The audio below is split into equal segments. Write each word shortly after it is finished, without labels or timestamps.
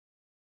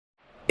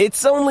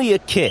It's only a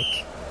kick,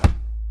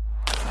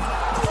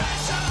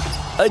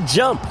 a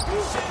jump,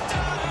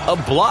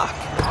 a block.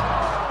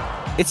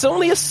 It's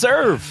only a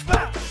serve.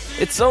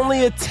 It's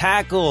only a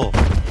tackle,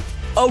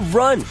 a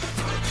run.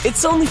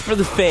 It's only for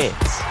the fans.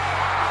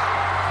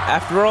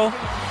 After all,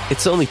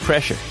 it's only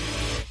pressure.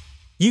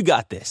 You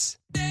got this.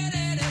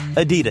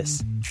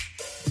 Adidas.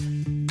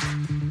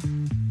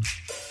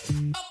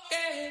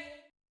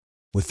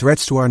 With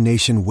threats to our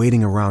nation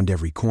waiting around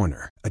every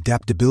corner,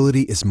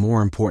 adaptability is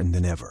more important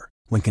than ever.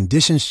 When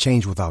conditions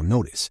change without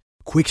notice,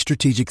 quick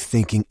strategic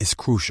thinking is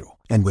crucial.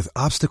 And with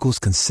obstacles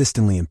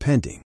consistently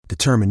impending,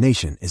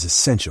 determination is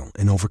essential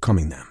in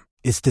overcoming them.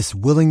 It's this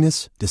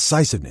willingness,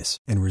 decisiveness,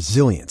 and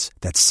resilience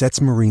that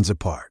sets Marines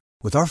apart.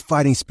 With our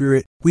fighting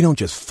spirit, we don't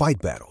just fight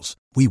battles,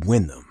 we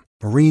win them.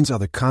 Marines are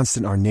the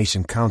constant our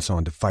nation counts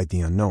on to fight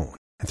the unknown.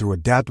 And through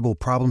adaptable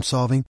problem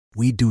solving,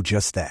 we do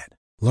just that.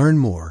 Learn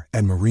more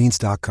at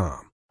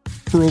marines.com.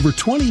 For over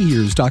 20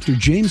 years, Dr.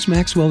 James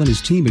Maxwell and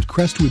his team at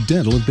Crestwood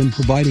Dental have been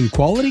providing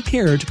quality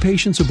care to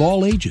patients of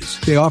all ages.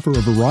 They offer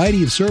a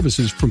variety of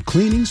services from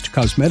cleanings to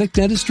cosmetic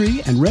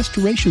dentistry and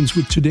restorations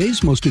with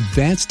today's most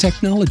advanced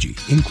technology,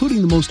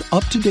 including the most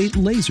up-to-date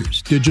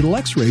lasers, digital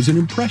x-rays, and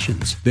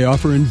impressions. They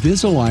offer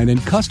Invisalign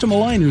and custom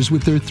aligners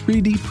with their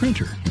 3D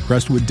printer.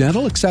 Crestwood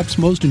Dental accepts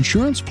most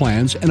insurance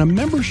plans and a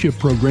membership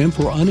program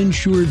for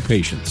uninsured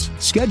patients.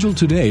 Schedule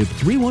today at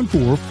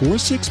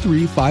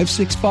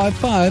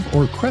 314-463-5655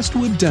 or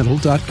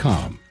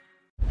crestwooddental.com.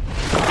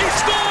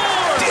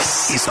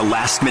 This is the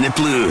Last Minute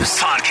Blues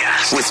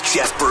podcast with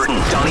Jeff Burton,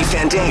 Donnie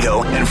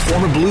Fandango, and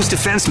former Blues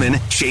defenseman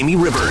Jamie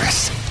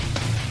Rivers.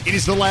 It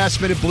is the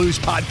Last Minute Blues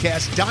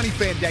podcast. Donnie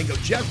Fandango,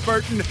 Jeff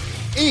Burton,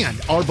 and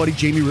our buddy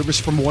Jamie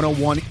Rivers from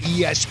 101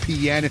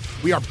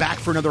 ESPN. We are back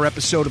for another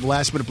episode of the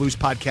Last Minute Blues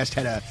podcast.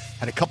 Had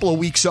a couple of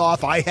weeks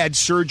off. I had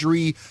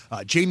surgery.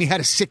 Jamie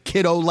had a sick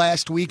kiddo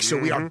last week, so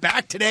we are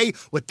back today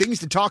with things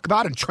to talk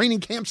about, and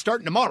training camp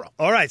starting tomorrow.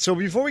 All right, so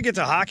before we get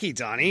to hockey,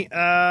 Donnie,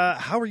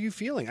 how are you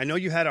feeling? I know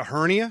you had a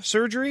hernia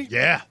surgery.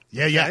 Yeah.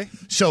 Okay.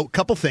 So,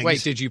 couple things.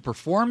 Wait, did you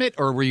perform it,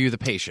 or were you the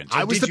patient?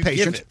 I was the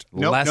patient.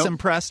 Less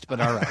impressed, but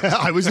all right.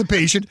 I was the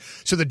patient.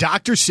 So the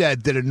doctor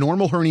said that a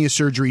normal hernia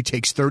surgery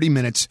takes 30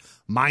 minutes.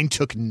 Mine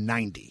took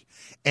 90.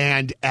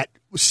 And at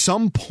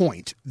some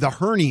point, the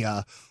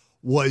hernia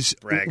was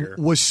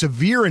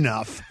severe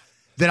enough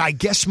that I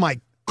guess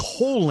my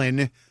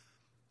colon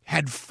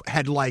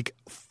had like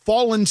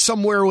fallen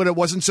somewhere when it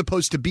wasn't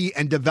supposed to be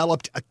and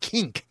developed a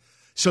kink.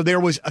 So there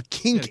was a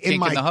kink in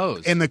my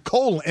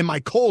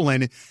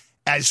colon,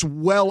 as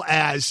well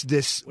as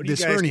this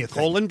hernia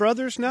thing. Colon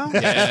brothers now?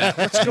 Yeah.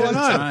 What's going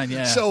on? Fine,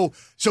 yeah. So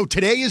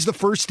today is the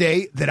first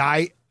day that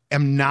I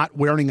am not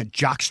wearing a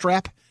jock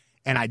strap,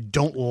 and I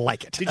don't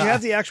like it. Did you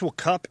have the actual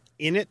cup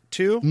in it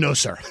too? No,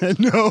 sir.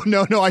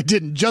 No, I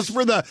didn't. Just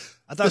for the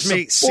I thought it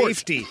made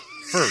safety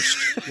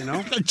first, you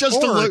know? just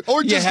to look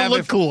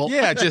cool.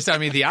 Yeah,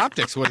 the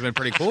optics would have been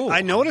pretty cool.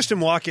 I noticed him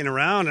walking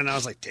around, and I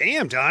was like,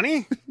 damn,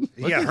 Donnie,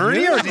 you got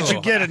hernia, or did you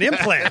get an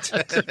implant?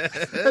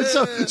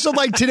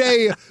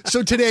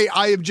 so today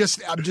I'm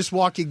just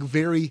walking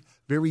very,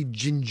 very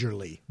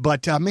gingerly.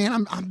 But,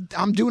 man,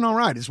 I'm doing all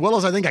right, as well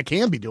as I think I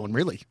can be doing,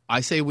 really.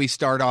 I say we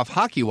start off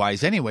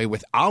hockey-wise anyway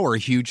with our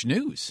huge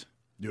news.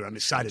 Dude, I'm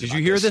excited. Did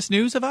you hear this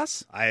news of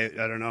us? I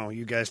don't know.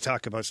 You guys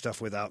talk about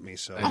stuff without me,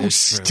 so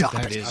stop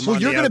it. Well,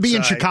 you're going to be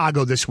in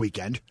Chicago this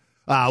weekend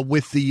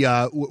with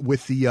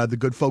the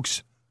good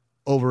folks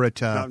over at.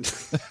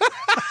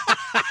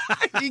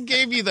 He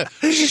gave you the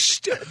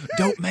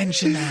don't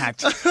mention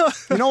that.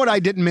 You know what I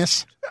didn't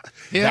miss?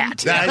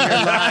 That. You're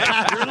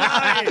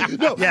lying.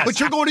 No, yes. But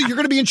you're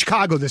going to be in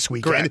Chicago this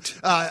weekend.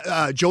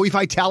 Correct. Joey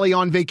Vitale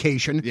on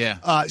vacation.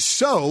 Yeah.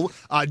 So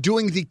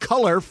doing the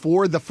color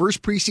for the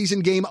first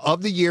preseason game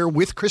of the year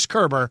with Chris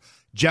Kerber,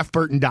 Jeff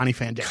Burton, Donnie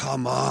Fandango.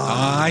 Come on.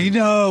 I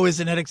know.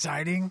 Isn't it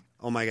exciting?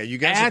 Oh, my God. You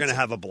guys are going to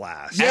have a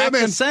blast. Yeah, at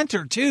man. the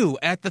center, too.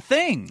 At the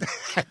thing.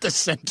 At the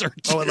center,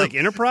 too. Oh, like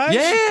Enterprise?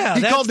 Yeah.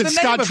 He called it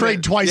Scott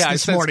Trade twice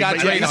this morning. Scott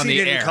Trade on he the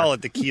didn't air. call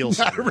it the Kiel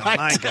Center. Right.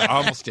 My God.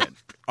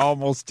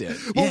 Almost did.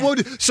 Well,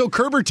 so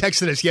Kerber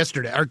texted us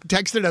yesterday, or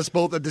texted us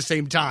both at the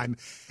same time.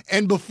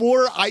 And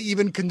before I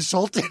even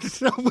consulted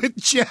with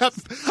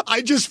Jeff,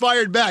 I just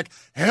fired back,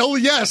 hell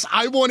yes,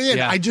 I want in.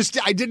 Yeah. I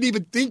didn't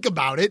even think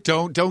about it.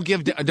 Don't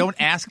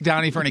ask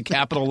Donnie for any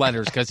capital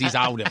letters because he's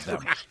out of them.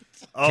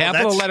 Oh,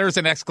 Capital letters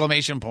and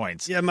exclamation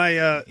points.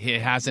 Yeah, he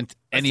hasn't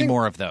any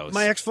more of those.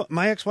 My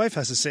ex-wife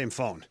has the same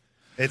phone.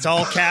 It's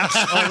all caps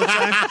all the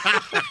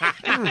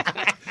time.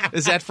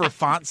 Is that for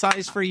font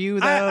size for you,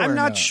 though? I'm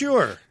not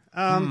sure.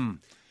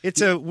 It's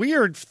a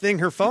weird thing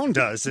her phone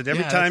does. That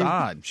every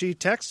time she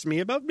texts me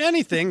about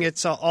anything,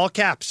 it's all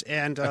caps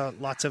and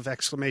lots of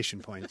exclamation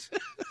points.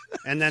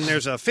 And then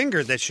there's a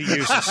finger that she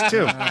uses,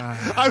 too.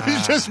 I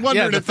was just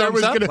wondering if there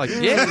was going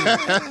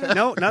to...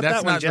 No, not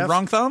that one, Jeff. The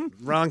wrong thumb?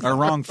 Wrong Or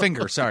wrong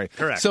finger, sorry.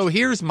 Correct. So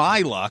here's my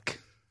luck.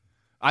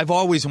 I've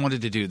always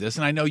wanted to do this,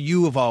 and I know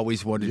you have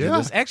always wanted to do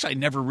this. Actually, I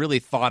never really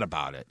thought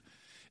about it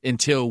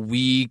until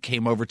we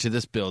came over to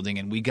this building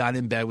and we got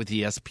in bed with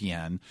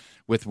ESPN.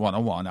 with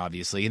 101,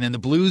 obviously, and then the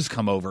Blues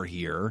come over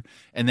here,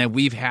 and then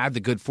we've had the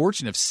good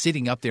fortune of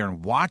sitting up there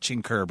and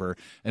watching Kerber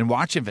and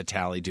watching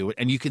Vitali do it,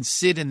 and you can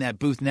sit in that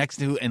booth next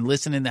to and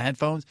listen in the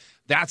headphones.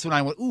 That's when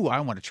I went, ooh, I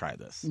want to try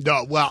this.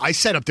 No, well, I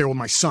sat up there with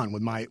my son,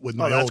 with my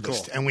oldest,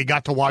 cool. and we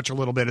got to watch a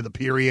little bit of the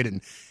period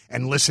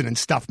and listen and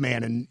stuff,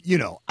 man. And,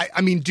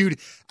 I mean, dude,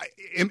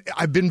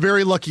 I've been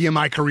very lucky in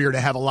my career to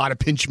have a lot of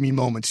pinch me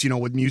moments,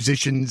 with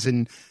musicians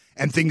and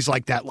things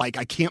like that. Like,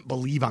 I can't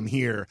believe I'm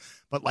here.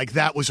 But, like,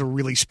 that was a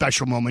really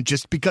special moment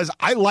just because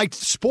I liked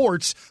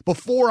sports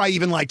before I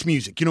even liked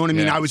music. You know what I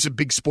mean? Yeah. I was a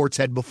big sports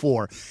head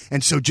before.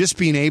 And so just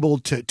being able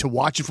to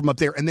watch it from up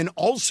there and then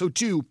also,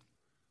 too,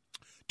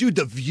 dude,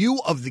 the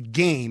view of the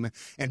game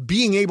and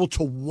being able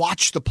to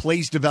watch the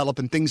plays develop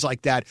and things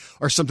like that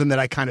are something that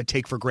I kind of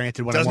take for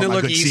granted when I want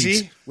my good seats. Doesn't it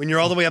look easy? When you're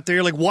all the way up there,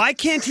 you're like, why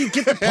can't he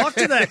get the puck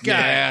to that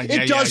guy?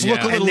 It does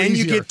look a little easier. And then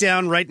easier. you get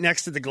down right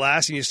next to the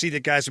glass and you see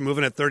that guys are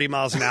moving at 30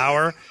 miles an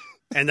hour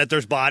and that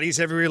there's bodies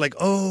everywhere. You're like,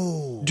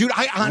 oh. Dude,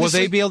 I honestly... Will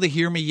they be able to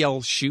hear me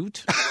yell,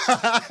 shoot?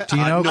 Do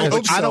you know? I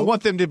hope so. I don't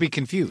want them to be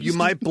confused. You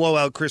might blow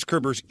out Chris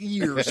Kerber's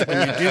ears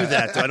when you do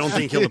that. I don't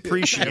think he'll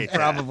appreciate that.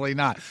 Probably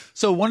not.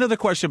 So one other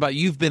question about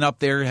you've been up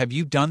there. Have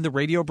you done the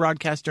radio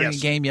broadcast during Yes.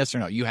 a game? Yes or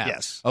no? You have.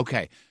 Yes.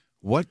 Okay.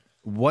 What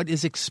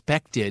is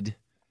expected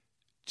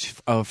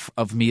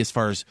of me as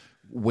far as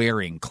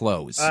wearing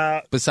clothes?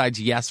 Besides,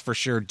 yes, for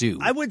sure, do.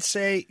 I would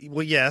say,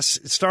 well, yes,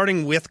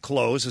 starting with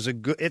clothes is a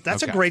good.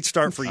 That's Okay. a great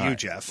start for you,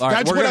 Jeff. All right,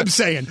 That's we're what gonna- I'm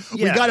saying.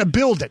 We Yeah. got to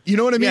build it. You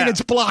know what I mean? Yeah.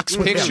 It's blocks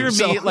with Picture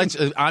them. me.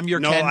 So- I'm your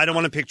No, Ken. I don't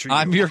want to picture you.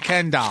 I'm your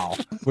Ken doll,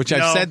 which No.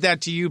 I've said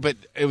that to you, but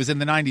it was in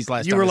the 90s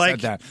last You time were I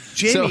like, said that.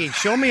 Jamie,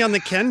 show me on the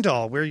Ken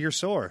doll where you're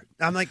sore.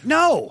 I'm like,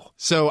 no.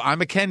 So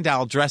I'm a Ken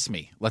doll. Dress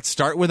me. Let's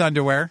start with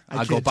underwear. I'll go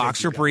can't take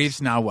boxer you guys.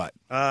 briefs. Now what?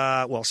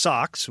 Well,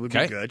 socks would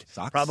Okay. be good.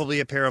 Socks. Probably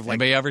a pair of like.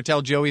 Anybody ever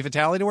tell Joey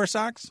Vitale to wear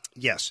socks?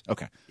 Yes.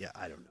 Okay. Yeah,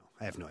 I don't know.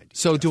 I have no idea.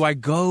 So do I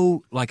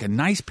go like a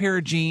nice pair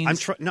of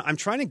jeans? I'm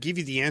trying to give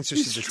you the answers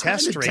He's to the trying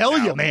test to right tell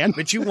now, you, man.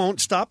 but you won't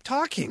stop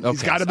talking.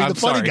 Okay. gotta be I'm the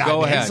funny sorry. guy, Go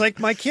man. ahead. It's like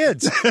my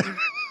kids.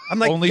 I'm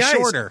like, Only guys,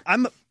 shorter.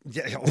 only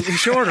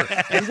shorter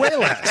and way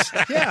less.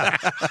 Yeah.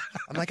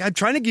 I'm like, I'm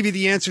trying to give you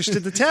the answers to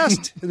the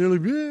test. And they're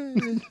like,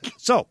 "Eh."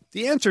 So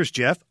the answers,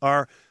 Jeff,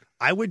 are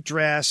I would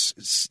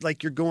dress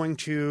like you're going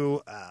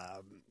to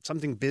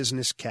something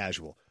business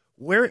casual.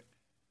 Wear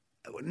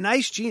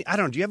nice jeans. I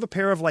don't know. Do you have a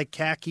pair of like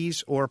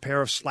khakis or a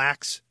pair of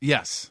slacks?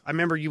 Yes. I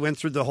remember you went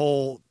through the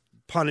whole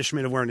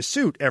punishment of wearing a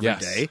suit every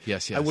day.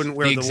 Yes. I wouldn't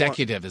wear the the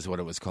executive is what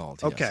it was called.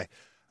 yes. Okay.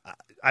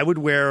 I would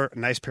wear a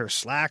nice pair of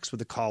slacks with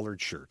a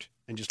collared shirt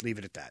and just leave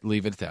it at that.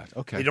 Leave it at that.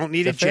 Okay. You don't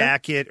need a Is that fair?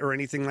 jacket or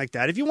anything like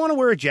that. If you want to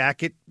wear a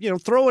jacket,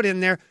 throw it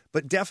in there,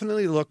 but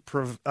definitely look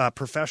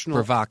professional.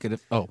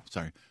 Provocative. Oh,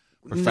 sorry.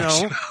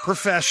 Professional. No,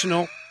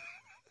 professional.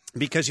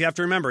 Because you have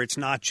to remember, it's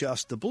not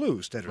just the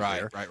Blues that are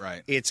there.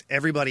 Right. It's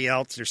everybody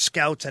else. There's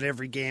scouts at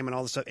every game and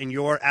all this stuff. And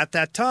you're at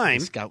that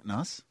time. Scouting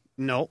us?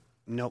 No.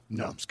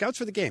 Scouts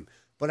for the game.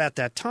 But at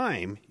that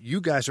time, you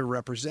guys are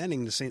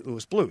representing the St.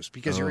 Louis Blues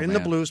because you're in the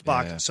man. Blues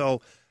box. Yeah.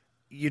 So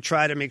you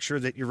try to make sure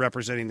that you're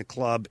representing the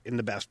club in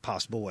the best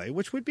possible way,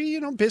 which would be,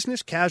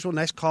 business, casual,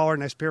 nice collar,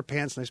 nice pair of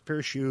pants, nice pair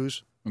of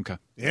shoes. Okay.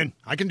 In.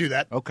 I can do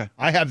that. Okay.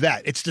 I have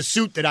that. It's the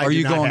suit that I Are do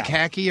you not going have.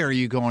 khaki or are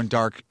you going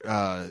dark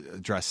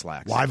dress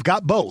slacks? Well, I've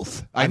got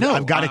both. I know.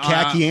 I've got a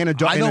khaki and a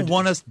dark. I don't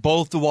want us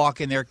both to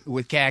walk in there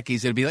with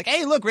khakis and be like,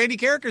 hey, look, Randy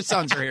Carricker's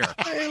sons are here.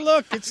 Hey,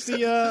 look, it's the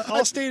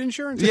Allstate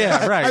Insurance.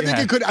 Yeah, right. I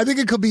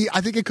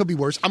think it could be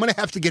worse. I'm going to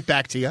have to get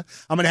back to you.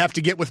 I'm going to have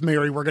to get with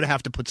Mary. We're going to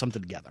have to put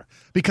something together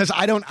because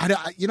man,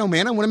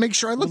 I want to make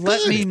sure I look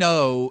Let good. me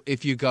know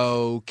if you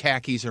go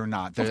khakis or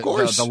not. Of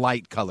course. The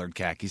light colored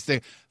khakis,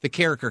 the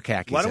Carricker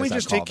khakis. Why don't we as I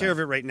just call take care them. of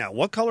it right now?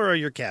 What color are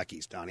your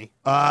khakis, Donnie?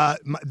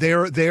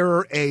 They're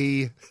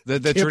a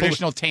The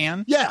traditional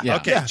tan. Yeah.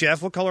 Okay, Yeah.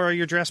 Jeff, what color are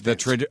your dress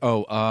pants?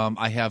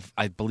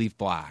 I believe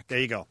black. There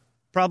you go.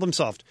 Problem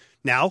solved.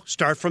 Now,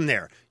 start from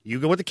there.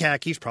 You go with the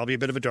khakis, probably a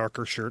bit of a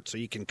darker shirt so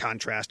you can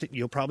contrast it.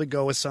 You'll probably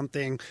go with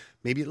something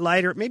maybe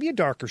lighter, maybe a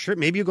darker shirt.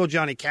 Maybe you go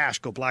Johnny Cash,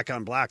 go black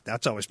on black.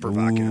 That's always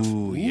provocative.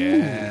 Ooh,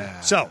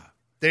 yeah. So,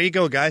 there you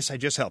go, guys. I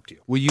just helped you.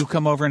 Will you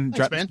come over and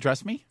man.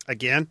 dress me?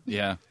 Again,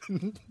 Yeah.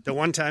 the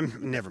one time,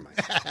 never mind.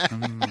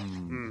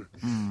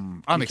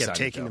 I'm You excited. kept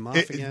taking though. them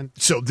off again.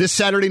 So this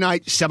Saturday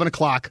night,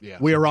 7:00, Yeah.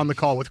 we are on the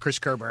call with Chris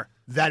Kerber.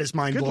 That is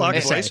mind Good blowing luck,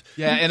 to say. boys.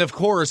 Yeah, and of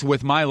course,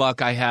 with my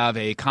luck, I have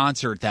a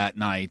concert that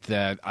night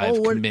that I've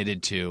what-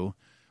 committed to.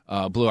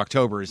 Blue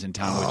October is in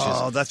town, which is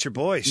Oh, that's your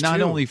boys, not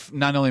too.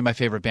 only my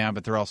favorite band,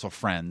 but they're also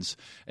friends.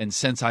 And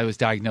since I was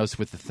diagnosed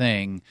with the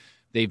thing,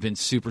 they've been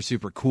super,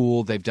 super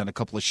cool. They've done a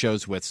couple of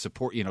shows with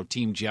support,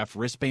 Team Jeff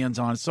wristbands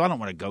on. So I don't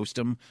want to ghost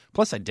them.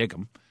 Plus, I dig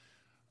them.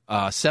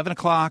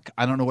 7:00.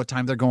 I don't know what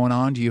time they're going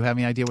on. Do you have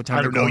any idea what time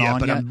I they're don't know going yet, on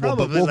but yet?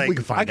 Probably we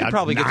can find I could out.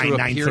 probably get through a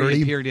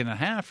 9:30. period and a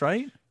half,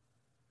 right?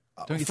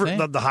 Don't you For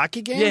think? the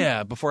hockey game?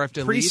 Yeah, before I have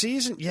to leave.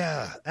 Preseason?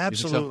 Yeah,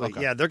 absolutely.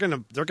 Okay. Yeah, they're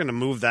gonna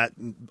move that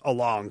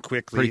along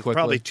quickly. Pretty quickly.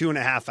 Probably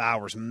 2.5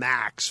 hours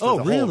max for Oh,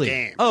 the really? whole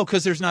game. Oh,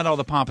 because there's not all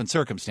the pomp and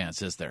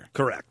circumstance, is there?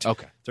 Correct.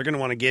 Okay. They're going to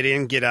want to get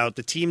in, get out.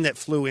 The team that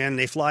flew in,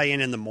 they fly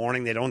in the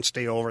morning. They don't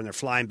stay over, and they're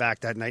flying back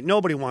that night.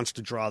 Nobody wants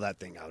to draw that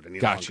thing out any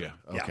Gotcha.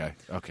 longer. Okay.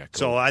 Yeah. Okay. Cool.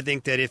 So I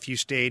think that if you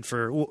stayed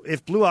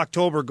if Blue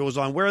October goes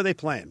on, where are they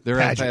playing?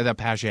 They're at the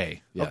Paget.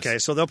 Yes. Okay,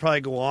 so they'll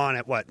probably go on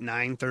at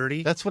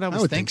 9:30. That's what I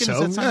was would thinking. think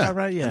so. Does that sound about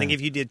right? Yeah. I think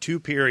if you did 2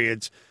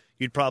 periods,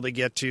 you'd probably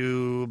get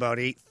to about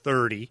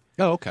 8:30.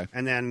 Oh, okay.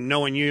 And then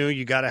knowing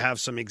you got to have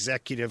some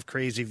executive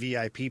crazy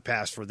VIP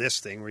pass for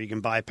this thing where you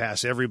can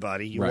bypass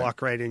everybody. You Right.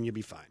 walk right in, you'll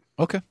be fine.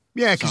 Okay.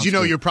 Yeah, because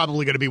you're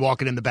probably going to be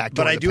walking in the back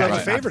door. But I of the do have a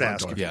pageant, not favor the to front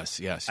ask door.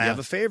 you. Yes. I have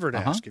a favor to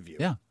ask of you.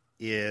 Yeah.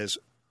 Is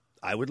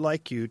I would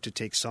like you to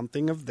take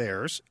something of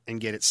theirs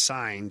and get it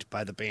signed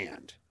by the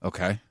band.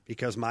 Okay.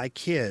 Because my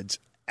kids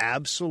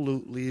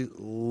absolutely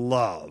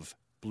love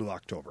Blue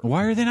October.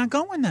 Why are they not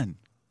going then?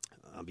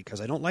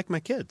 Because I don't like my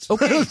kids.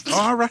 Okay.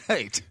 All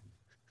right.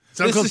 Is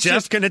Uncle This is Jeff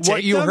just going to take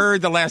what you them?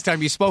 heard the last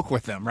time you spoke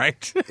with them,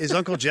 right? Is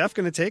Uncle Jeff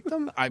going to take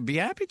them? I'd be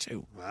happy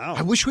to. Wow.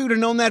 I wish we would have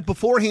known that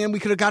beforehand. We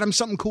could have got him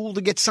something cool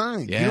to get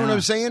signed. You know what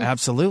I'm saying?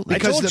 Absolutely. I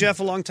Because told the-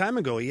 Jeff a long time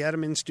ago. He had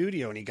him in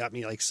studio, and he got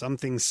me like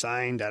something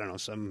signed. I don't know,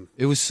 some.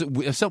 It was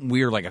something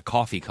weird, like a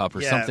coffee cup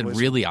or Yeah, something it was-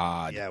 really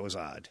odd. Yeah, it was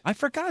odd. I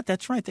forgot.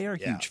 That's right. They are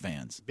Yeah. huge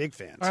fans. Big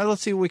fans. All right,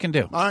 let's see what we can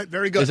do. All right,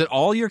 very good. Is it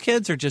all your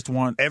kids or just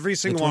one? Every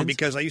single the one, twins?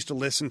 because I used to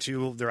listen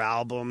to their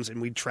albums,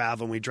 and we'd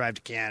travel, and we'd drive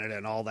to Canada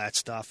and all that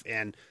stuff,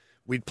 and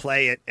we'd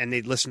play it, and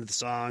they'd listen to the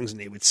songs,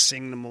 and they would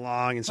sing them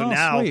along. And so Oh,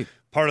 now, sweet.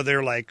 part of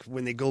their, like,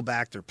 when they go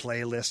back, their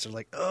playlist, they're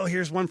like, oh,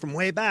 here's one from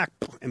way back.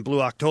 And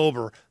Blue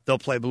October, they'll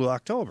play Blue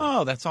October.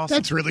 Oh, that's awesome.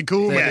 That's really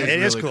cool. yeah, is it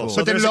is really cool. cool. So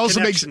But then there's it a also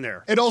connection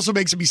there. it also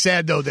makes me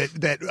sad though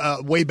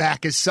that way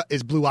back is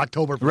Blue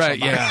October for Right,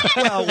 somebody. yeah.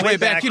 Well, way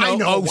back, I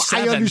know. I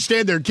 07.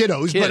 understand they're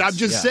kiddos, but Kids, I'm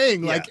just yeah.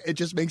 saying, Yeah. like, it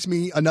just makes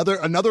me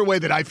another way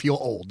that I feel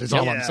old. Is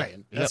all I'm Yeah.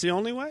 saying. That's the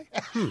only way?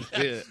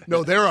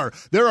 No, there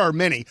are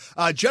many.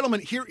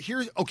 Gentlemen,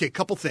 here's okay, a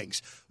couple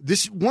things.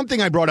 This one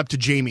thing I brought up to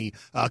Jamie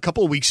a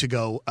couple of weeks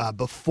ago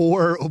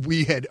before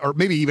we had, or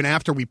maybe even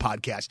after we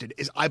podcasted,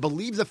 is I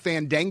believe the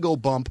Fandango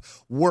bump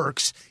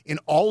works in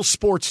all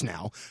sports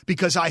now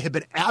because I have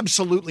been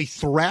absolutely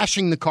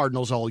thrashing the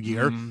Cardinals all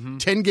year,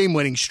 10-game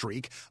winning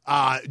streak.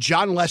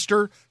 John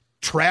Lester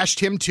trashed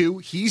him too.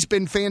 He's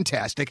been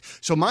fantastic.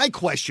 So my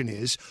question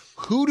is,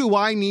 who do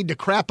I need to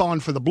crap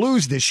on for the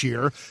Blues this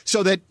year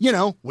so that,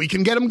 we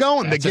can get them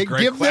going? That's a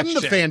great Give them the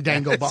question.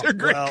 Fandango bump. That's a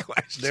great Well,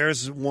 question.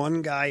 there's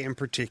one guy in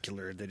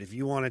particular that if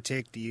you want to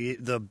take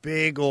the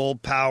big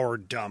old power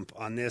dump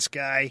on this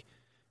guy,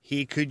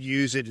 he could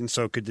use it, and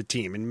so could the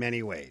team in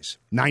many ways.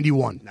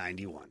 91.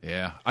 91.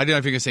 Yeah. I don't know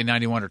if you can say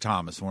 91 or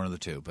Thomas, one of the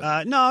two.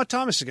 But No,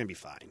 Thomas is going to be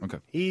fine. Okay.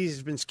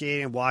 He's been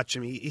skating. Watch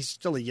him. He's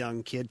still a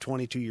young kid,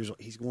 22 years old.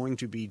 He's going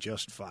to be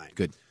just fine.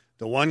 Good.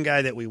 The one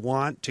guy that we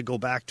want to go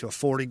back to a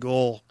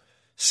 40-goal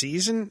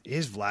season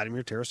is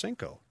Vladimir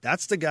Tarasenko.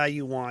 That's the guy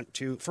you want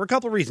to, for a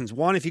couple of reasons.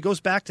 One, if he goes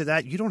back to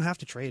that, you don't have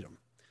to trade him.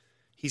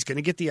 He's going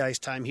to get the ice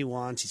time he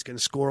wants. He's going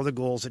to score the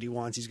goals that he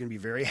wants. He's going to be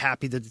very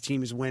happy that the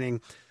team is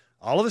winning.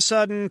 All of a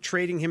sudden,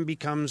 trading him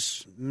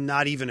becomes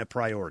not even a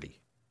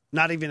priority,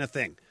 not even a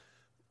thing.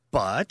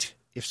 But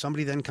if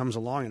somebody then comes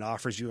along and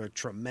offers you a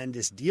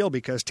tremendous deal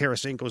because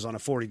Tarasenko's on a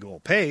 40-goal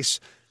pace,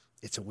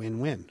 it's a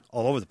win-win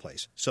all over the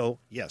place. So,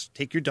 yes,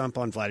 take your dump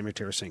on Vladimir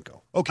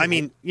Tarasenko. Okay. I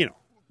mean,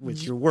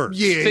 with your words.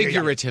 Yeah.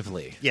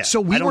 figuratively. Yeah,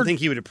 So I don't think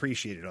he would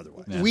appreciate it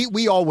otherwise.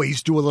 We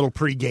always do a little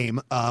pregame,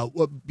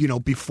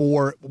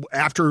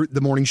 after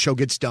the morning show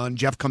gets done.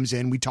 Jeff comes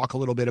in. We talk a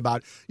little bit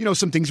about,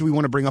 some things we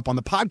want to bring up on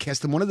the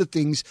podcast. And one of the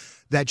things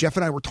that Jeff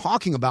and I were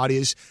talking about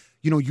is,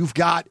 you've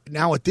got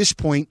now at this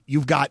point,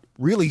 you've got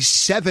really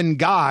 7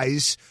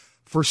 guys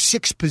for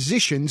 6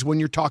 positions when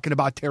you're talking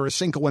about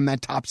Tarasenko in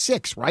that top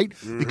 6, right?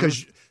 Mm-hmm.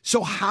 Because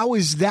so how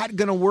is that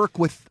going to work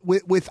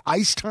with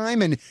ice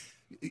time? And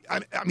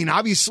I mean,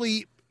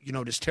 obviously,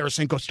 does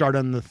Tarasenko start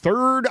on the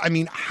 3rd? I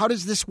mean, how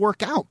does this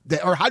work out?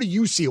 Or how do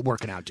you see it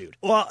working out, dude?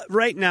 Well,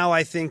 right now,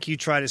 I think you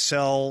try to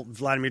sell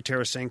Vladimir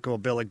Tarasenko a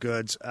bill of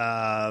goods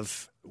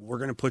of we're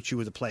going to put you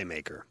with a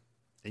playmaker.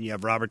 And you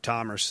have Robert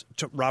Thomas.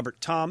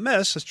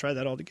 Let's try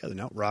that all together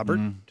now. Robert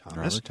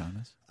Thomas.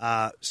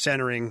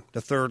 Centering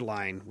the 3rd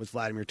line with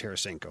Vladimir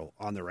Tarasenko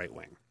on the right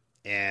wing.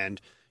 And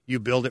you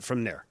build it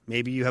from there.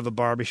 Maybe you have a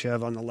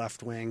Barbashev on the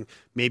left wing.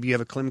 Maybe you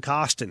have a Klim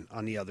Kostin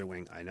on the other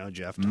wing. I know,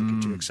 Jeff. Don't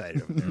get too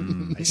excited over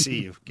there. I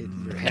see you. Get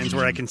your hands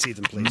where I can see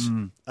them, please.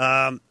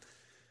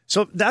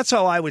 So that's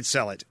how I would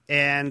sell it.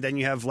 And then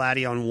you have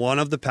Vladdy on one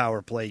of the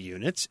power play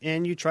units,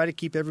 and you try to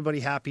keep everybody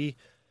happy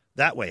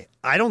that way.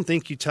 I don't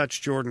think you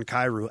touch Jordan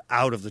Kyrou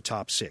out of the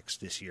top 6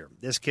 this year.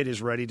 This kid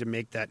is ready to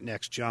make that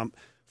next jump.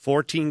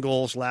 14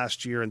 goals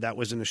last year, and that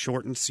was in a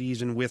shortened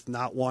season with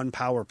not one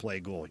power play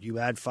goal. You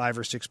add 5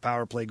 or 6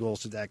 power play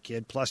goals to that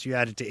kid, plus you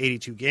add it to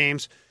 82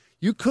 games.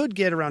 You could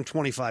get around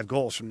 25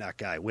 goals from that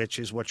guy, which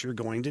is what you're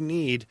going to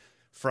need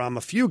from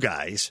a few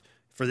guys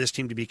for this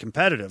team to be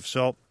competitive.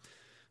 So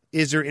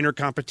is there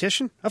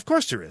intercompetition? Of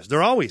course there is.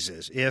 There always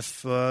is.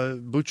 If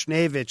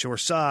Buchnevich or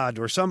Saad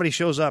or somebody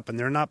shows up and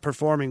they're not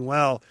performing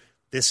well,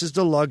 this is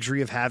the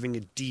luxury of having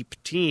a deep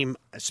team,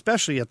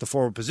 especially at the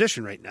forward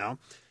position right now.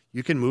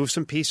 You can move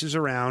some pieces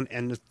around,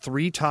 and the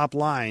 3 top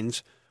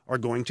lines are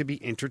going to be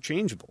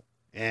interchangeable.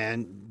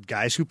 And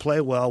guys who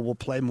play well will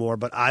play more.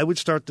 But I would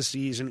start the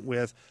season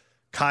with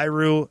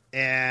Kyrou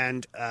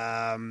and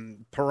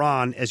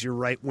Perron as your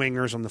right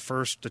wingers on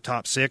the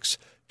top 6.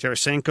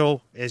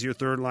 Tarasenko as your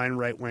third line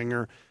right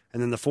winger.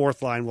 And then the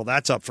fourth line, well,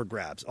 that's up for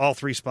grabs. All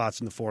 3 spots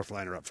in the fourth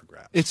line are up for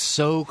grabs. It's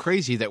so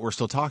crazy that we're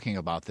still talking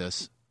about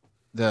this,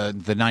 the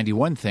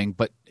 91 thing,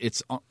 but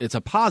it's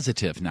a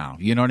positive now.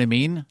 You know what I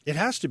mean? It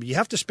has to be. You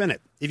have to spin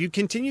it. If you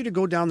continue to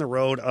go down the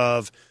road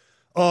of,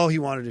 oh, he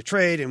wanted to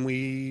trade and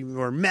we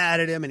were mad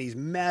at him and he's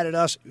mad at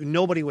us,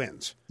 nobody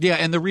wins. Yeah,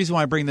 and the reason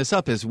why I bring this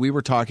up is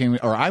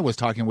I was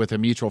talking with a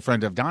mutual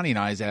friend of Donnie and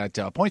I's at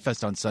Point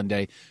Fest on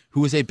Sunday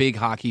who is a big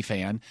hockey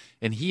fan,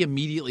 and he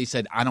immediately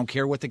said, I don't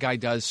care what the guy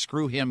does,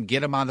 screw him,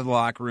 get him out of the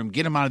locker room,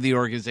 get him out of the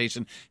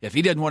organization. If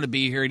he didn't want to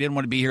be here,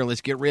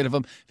 let's get rid of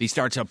him. If he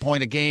starts to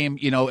point a game,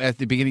 at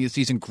the beginning of the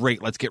season,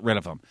 great, let's get rid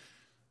of him.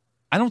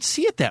 I don't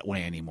see it that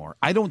way anymore.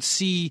 I don't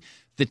see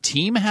the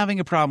team having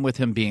a problem with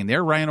him being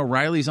there. Ryan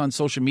O'Reilly's on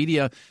social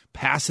media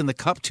passing the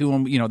cup to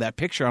him, that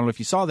picture. I don't know if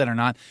you saw that or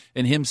not,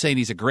 and him saying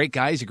he's a great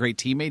guy, he's a great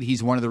teammate.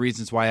 He's one of the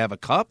reasons why I have a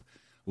cup.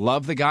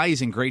 Love the guy.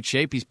 He's in great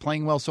shape. He's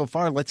playing well so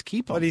far. Let's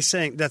keep him. But he's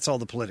saying that's all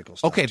the political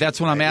stuff. Okay,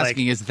 that's what I'm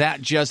asking. Is that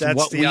just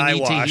what we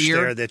need to hear?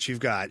 There that you've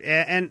got.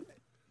 And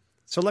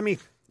so let me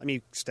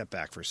step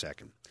back for a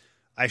second.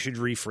 I should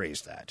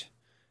rephrase that.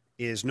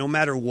 Is no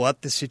matter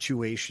what the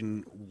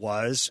situation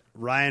was,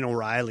 Ryan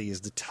O'Reilly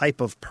is the type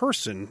of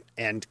person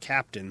and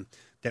captain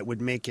that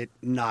would make it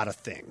not a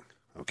thing.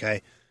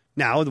 Okay?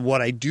 Now,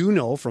 what I do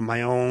know from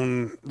my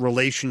own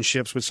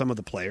relationships with some of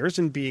the players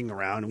and being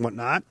around and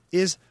whatnot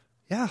is,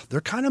 yeah,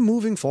 they're kind of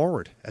moving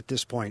forward at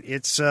this point.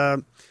 It's, I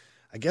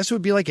guess it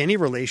would be like any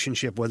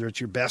relationship, whether it's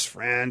your best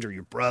friend or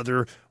your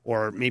brother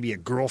or maybe a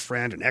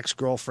girlfriend, an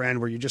ex-girlfriend,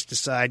 where you just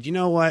decide, you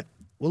know what,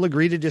 we'll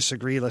agree to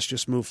disagree. Let's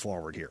just move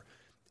forward here.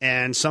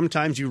 And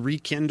sometimes you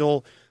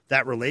rekindle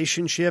that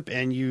relationship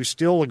and you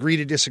still agree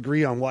to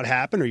disagree on what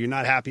happened, or you're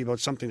not happy about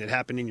something that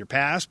happened in your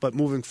past. But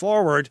moving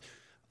forward,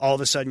 all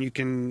of a sudden you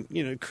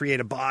can,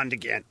 create a bond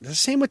again. The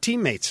same with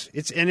teammates.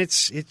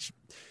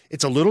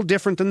 It's a little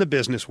different than the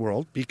business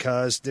world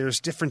because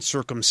there's different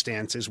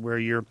circumstances where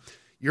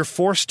you're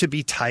forced to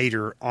be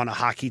tighter on a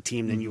hockey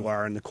team than you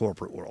are in the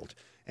corporate world.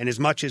 And as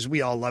much as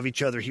we all love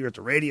each other here at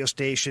the radio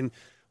station,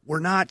 we're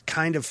not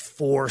kind of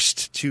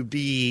forced to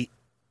be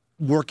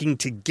working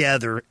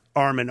together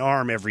arm in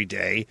arm every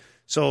day.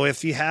 So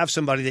if you have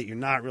somebody that you're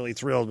not really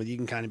thrilled with, you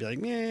can kind of be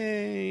like,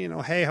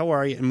 hey, how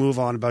are you? And move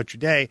on about your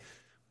day.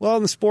 Well,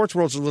 in the sports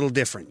world, it's a little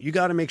different. You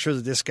got to make sure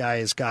that this guy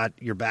has got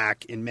your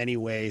back in many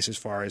ways as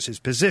far as his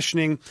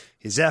positioning,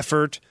 his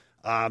effort,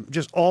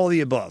 just all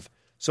the above.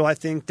 So I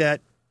think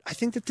that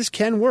this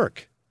can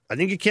work. I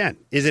think it can.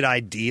 Is it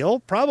ideal?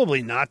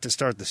 Probably not to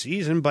start the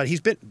season, but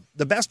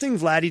the best thing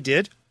Vladdy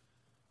did,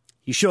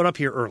 he showed up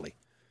here early.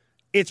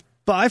 It's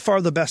by far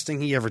the best thing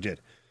he ever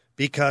did,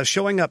 because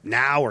showing up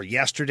now or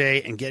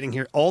yesterday and getting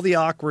here, all the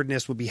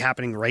awkwardness would be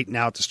happening right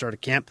now at the start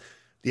of camp.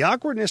 The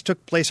awkwardness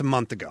took place a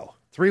month ago,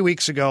 3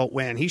 weeks ago,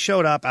 when he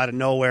showed up out of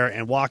nowhere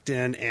and walked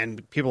in,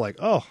 and people were like,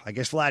 oh, I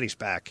guess Vladdy's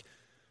back.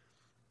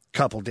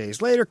 Couple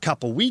days later,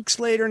 couple weeks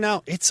later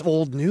now, it's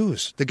old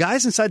news. The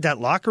guys inside that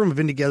locker room have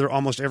been together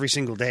almost every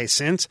single day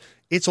since.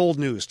 It's old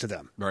news to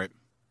them. Right.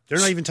 They're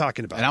not even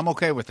talking about it. And I'm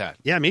okay with that.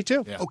 Yeah, me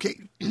too. Yeah. Okay,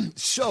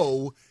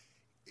 so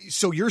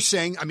you're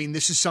saying,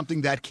 this is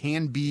something that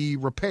can be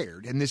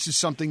repaired, and this is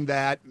something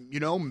that,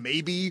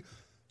 maybe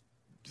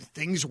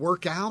things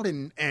work out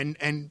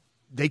and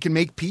they can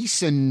make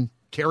peace and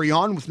carry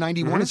on with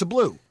 91 as a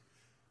Blue.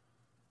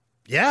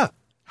 Yeah.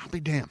 I'll be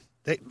damned.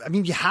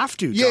 You have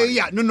to.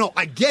 Yeah. No,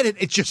 I get it.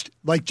 It's just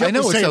like Jeff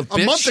was saying, a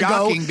month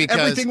ago,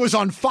 everything was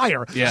on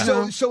fire.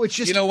 Yeah. So it's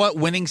just, you know what?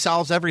 Winning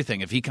solves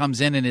everything. If he comes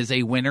in and is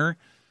a winner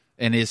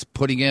and is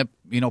putting up,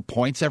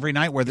 points every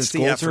night, whether it's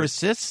goals or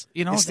assists,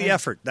 it's the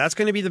effort. That's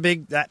going to be the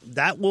big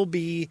that will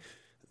be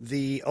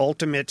the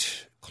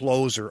ultimate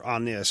closer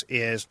on this.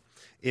 Is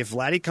if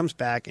Vladdy comes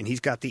back and he's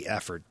got the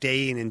effort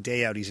day in and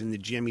day out, he's in the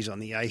gym, he's on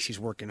the ice, he's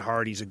working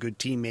hard, he's a good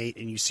teammate,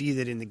 and you see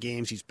that in the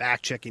games, he's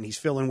back checking, he's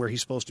filling where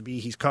he's supposed to be,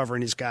 he's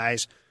covering his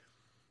guys.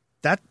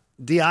 That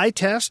the eye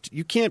test,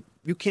 you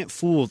can't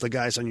fool the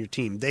guys on your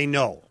team. They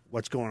know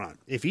what's going on.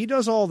 If he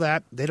does all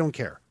that, they don't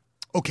care.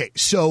 Okay,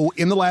 so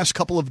in the last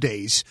couple of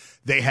days,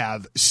 they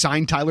have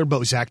signed Tyler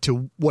Bozak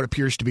to what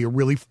appears to be a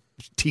really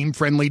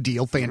team-friendly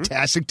deal.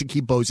 Fantastic to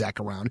keep Bozak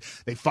around.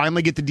 They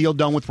finally get the deal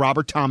done with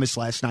Robert Thomas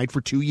last night for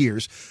 2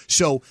 years.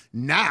 So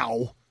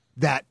now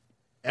that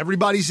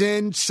everybody's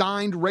in,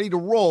 signed, ready to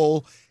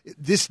roll,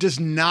 this does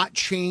not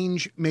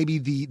change maybe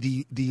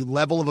the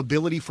level of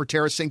ability for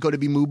Tarasenko to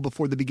be moved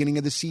before the beginning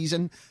of the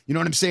season. You know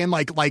what I'm saying?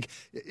 Like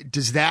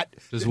does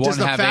one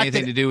have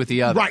anything to do with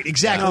the other? Right,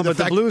 exactly. No, but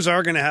the Blues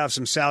are going to have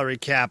some salary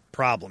cap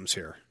problems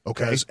here.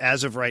 Okay. Because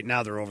as of right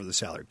now, they're over the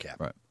salary cap.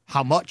 Right.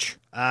 How much?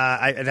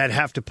 I'd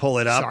have to pull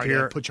it up. Sorry,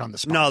 here. I put you on the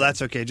spot. No,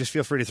 that's okay. Just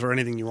feel free to throw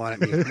anything you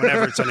want at me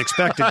whenever it's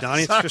unexpected,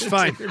 Donnie. It's just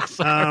fine.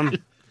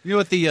 You know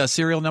what the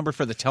serial number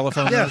for the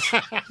telephone is?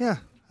 Yeah.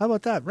 How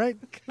about that, right?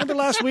 Remember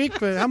last week?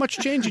 But how much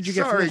change did you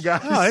get? Sorry,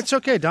 guys. Oh, it's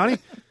okay, Donnie.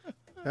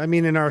 I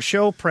mean, in our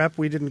show prep,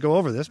 we didn't go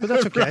over this, but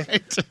that's okay.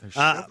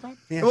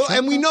 Well,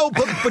 and we know,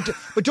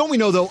 but don't we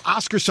know though?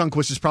 Oscar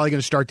Sundqvist is probably going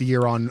to start the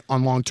year on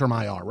long-term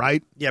IR,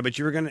 right? Yeah, but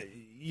you're gonna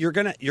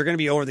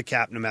be over the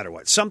cap no matter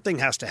what. Something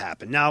has to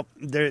happen. Now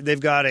they've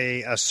got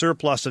a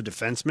surplus of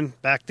defensemen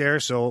back there,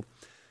 so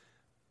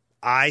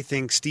I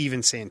think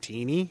Steven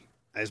Santini,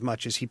 as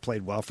much as he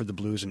played well for the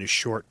Blues in his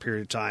short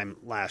period of time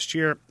last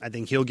year, I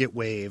think he'll get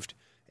waived,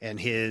 and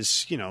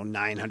his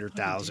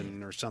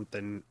 $900,000 or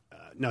something.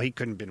 No, he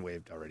couldn't have been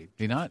waived already.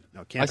 Did he not?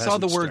 No, camp I saw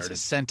the hasn't words started.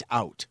 sent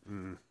out.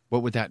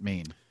 What would that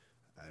mean?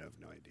 I have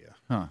no idea.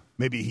 Huh.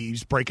 Maybe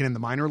he's breaking in the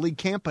minor league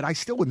camp, but I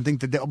still wouldn't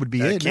think that would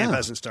be it. Camp No.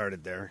 hasn't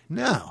started there.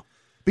 No.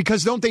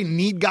 Because don't they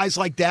need guys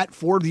like that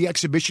for the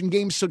exhibition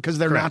games because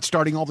they're Correct. not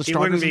starting all the He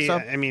starters wouldn't and be.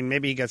 stuff? I mean,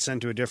 maybe he got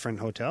sent to a different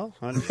hotel.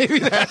 Maybe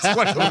that's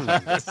what it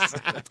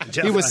was.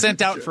 He was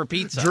sent out for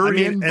pizza. I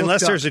mean,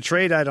 unless there's a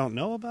trade I don't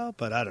know about,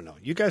 but I don't know.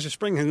 You guys are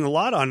springing a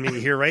lot on me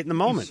here right in the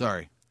moment.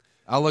 Sorry.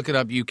 I'll look it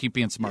up. You keep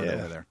being smart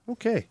over there.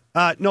 Okay.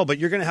 No, but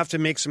you're going to have to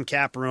make some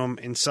cap room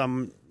in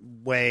some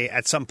way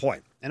at some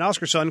point. And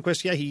Oscar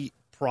Sundqvist, yeah, he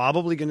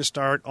probably going to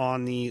start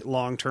on the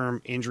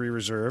long-term injury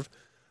reserve,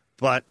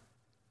 but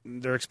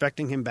they're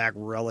expecting him back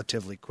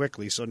relatively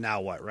quickly. So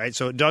now what, right?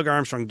 So Doug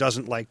Armstrong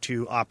doesn't like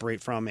to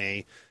operate from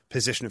a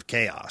position of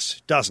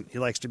chaos. Doesn't. He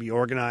likes to be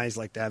organized,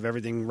 like to have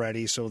everything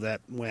ready so that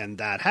when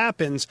that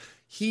happens,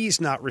 he's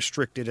not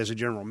restricted as a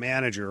general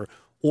manager,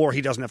 or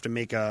he doesn't have to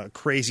make a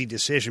crazy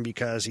decision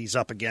because he's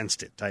up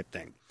against it type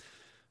thing.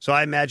 So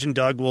I imagine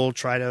Doug will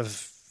try to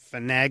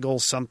finagle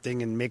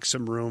something and make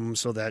some room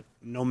so that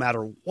no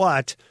matter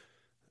what,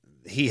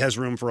 he has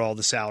room for all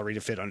the salary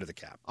to fit under the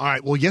cap. All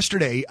right. Well,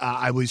 yesterday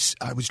I was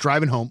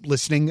driving home,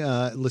 listening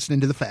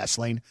to the Fast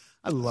Lane.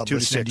 I love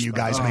listening to you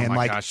guys, man. Oh, my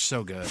like, gosh,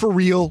 so good. For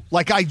real.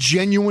 Like, I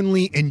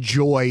genuinely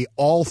enjoy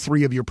all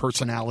three of your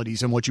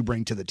personalities and what you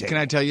bring to the table. Can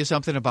I tell you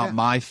something about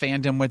my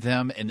fandom with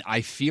them? And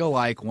I feel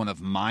like one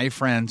of my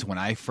friends when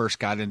I first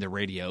got into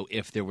radio,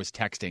 if there was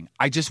texting,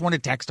 I just want to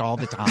text all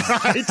the time.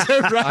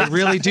 Right. I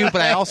really do.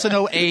 But I also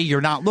know, A, you're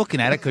not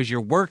looking at it because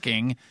you're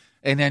working.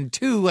 And then,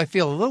 two, I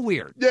feel a little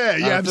weird. Yeah, I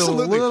feel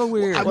absolutely. a little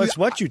weird. Well, it's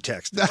what you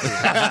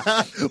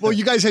texted. Well,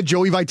 you guys had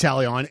Joey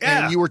Vitale on,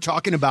 Yeah. and you were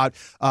talking about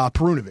Scott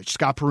Perunovich.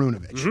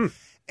 Mm-hmm.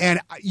 And,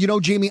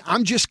 Jamie,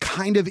 I'm just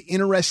kind of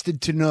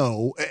interested to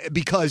know,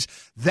 because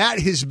that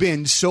has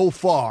been so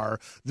far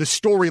the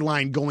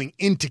storyline going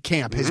into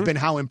camp has been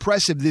how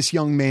impressive this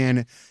young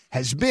man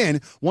has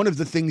been. One of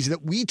the things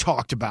that we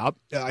talked about,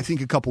 I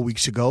think a couple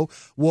weeks ago,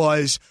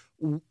 was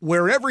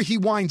wherever he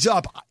winds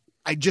up,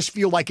 I just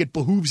feel like it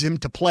behooves him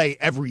to play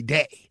every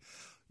day.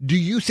 Do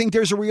you think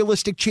there's a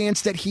realistic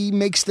chance that he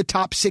makes the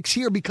top six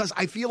here? Because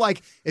I feel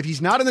like if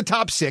he's not in the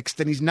top six,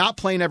 then he's not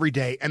playing every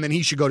day, and then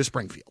he should go to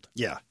Springfield.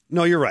 Yeah.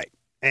 No, you're right.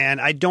 And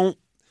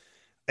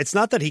it's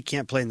not that he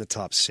can't play in the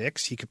top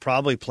six. He could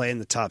probably play in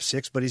the top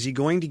six, but is he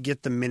going to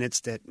get the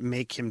minutes that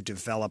make him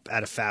develop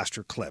at a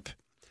faster clip?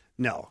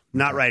 No,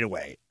 not right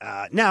away.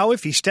 Now,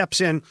 if he steps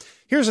in,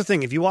 here's the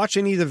thing. If you watch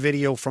any of the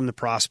video from the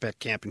prospect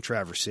camp in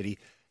Traverse City,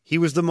 he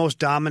was the most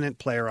dominant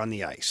player on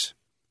the ice.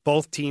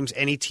 Both teams,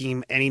 any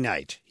team, any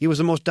night. He was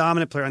the most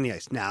dominant player on the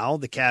ice. Now,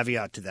 the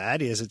caveat to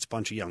that is it's a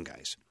bunch of young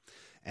guys.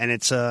 And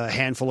it's a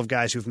handful of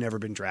guys who've never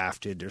been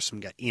drafted. There's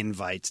some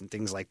invites and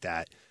things like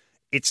that.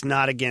 It's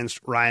not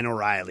against Ryan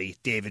O'Reilly,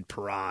 David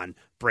Perron,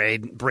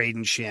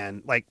 Braden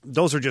Shen. Like,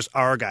 those are just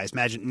our guys.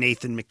 Imagine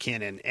Nathan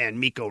McKinnon and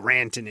Mikko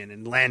Rantanen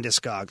and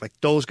Landeskog. Like,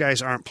 those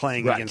guys aren't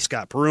playing against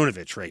Scott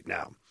Perunovich right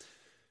now.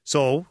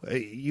 So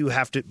you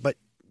have to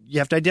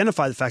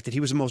identify the fact that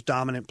he was the most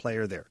dominant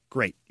player there.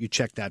 Great. You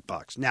check that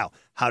box. Now,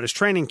 how does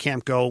training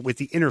camp go with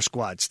the inter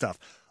squad stuff?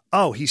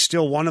 Oh, he's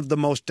still one of the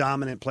most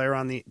dominant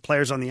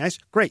players on the ice.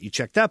 Great. You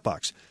check that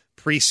box.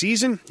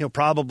 Preseason, he'll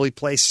probably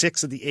play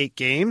 6 of the 8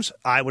 games.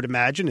 I would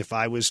imagine if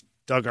I was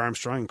Doug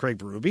Armstrong and Craig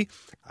Berube,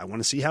 I want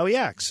to see how he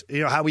acts,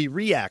 how he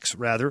reacts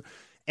rather,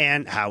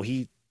 and how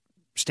he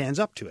stands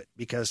up to it,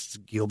 because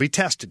he'll be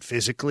tested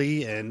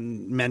physically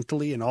and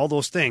mentally and all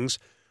those things.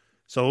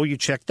 So you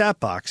check that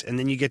box, and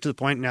then you get to the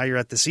point, now you're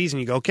at the season,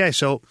 you go, okay,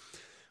 so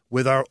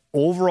with our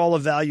overall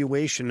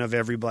evaluation of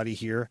everybody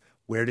here,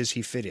 where does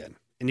he fit in?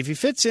 And if he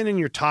fits in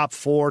your top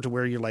 4 to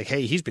where you're like,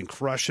 hey, he's been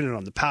crushing it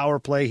on the power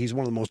play, he's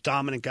one of the most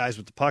dominant guys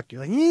with the puck,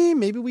 you're like,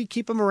 maybe we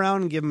keep him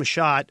around and give him a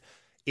shot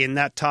in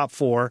that top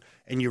 4,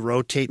 and you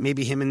rotate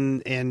maybe him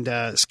and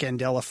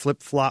Scandella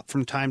flip-flop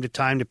from time to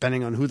time,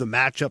 depending on who the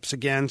matchup's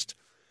against.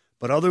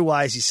 But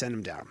otherwise, you send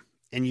him down,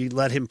 and you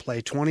let him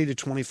play 20 to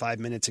 25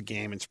 minutes a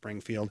game in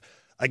Springfield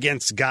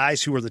against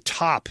guys who are the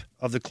top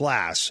of the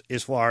class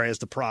as far as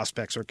the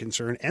prospects are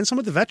concerned, and some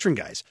of the veteran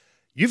guys.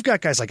 You've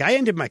got guys like, I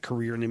ended my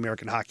career in the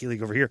American Hockey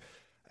League over here.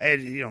 I had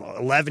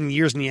 11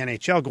 years in the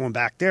NHL going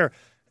back there.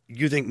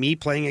 You think me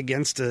playing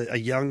against a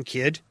young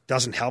kid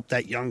doesn't help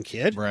that young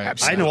kid?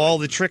 Right. I know all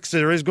the tricks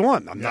there is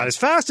going. I'm not as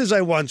fast as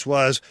I once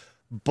was,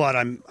 but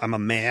I'm a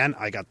man.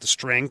 I got the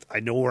strength. I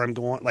know where I'm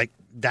going. Like,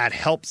 that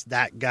helps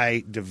that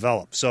guy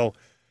develop. So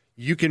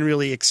you can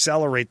really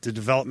accelerate the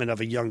development of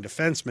a young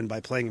defenseman by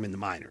playing him in the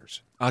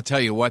minors. I'll tell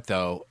you what,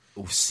 though,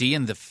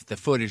 seeing the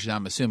footage that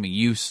I'm assuming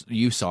you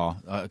saw,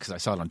 because I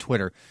saw it on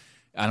Twitter,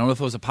 I don't know if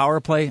it was a power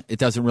play. It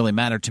doesn't really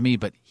matter to me,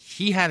 but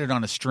he had it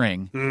on a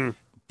string.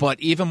 But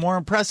even more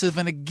impressive,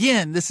 and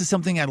again, this is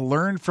something I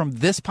learned from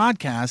this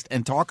podcast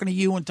and talking to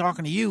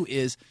you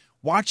is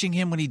watching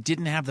him when he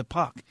didn't have the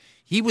puck.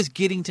 He was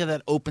getting to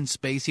that open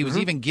space. He was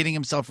even getting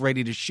himself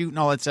ready to shoot and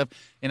all that stuff.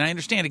 And I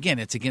understand, again,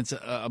 it's against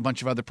a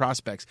bunch of other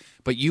prospects.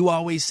 But you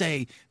always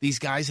say these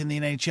guys in the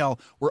NHL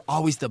were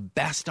always the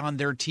best on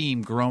their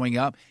team growing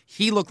up.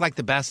 He looked like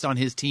the best on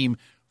his team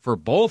for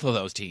both of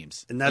those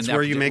teams. And that's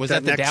where you make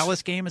that the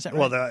Dallas game? Is that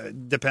right? Well,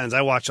 depends.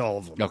 I watch all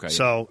of them. Okay.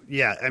 So,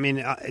 yeah, I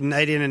mean,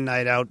 night in and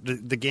night out,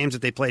 the games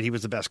that they played, he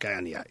was the best guy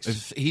on the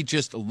ice. He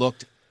just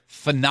looked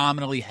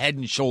phenomenally head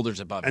and shoulders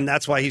above him. And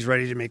that's why he's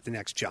ready to make the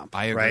next jump.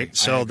 I agree. Right?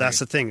 So that's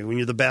the thing. When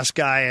you're the best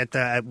guy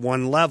at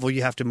one level,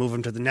 you have to move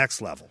him to the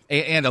next level.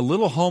 And a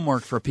little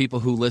homework for people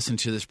who listen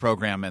to this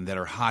program and that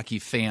are hockey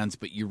fans,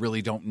 but you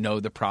really don't know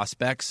the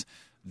prospects.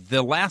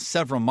 The last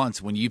several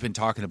months when you've been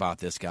talking about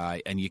this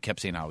guy and you kept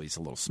saying, oh, he's a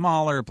little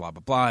smaller, blah,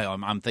 blah, blah.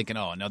 I'm thinking,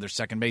 oh, another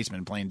second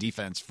baseman playing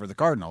defense for the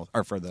Cardinals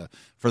or for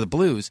the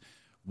Blues.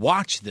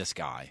 Watch this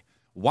guy.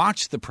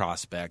 Watch the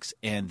prospects,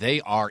 and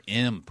they are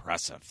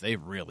impressive. They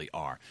really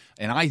are.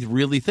 And I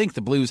really think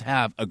the Blues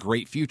have a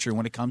great future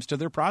when it comes to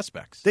their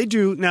prospects. They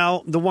do.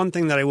 Now, the one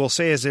thing that I will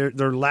say is they're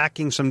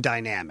lacking some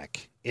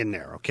dynamic in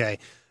there, okay?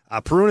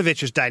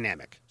 Perunovich is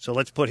dynamic, so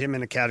let's put him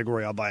in a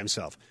category all by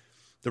himself.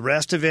 The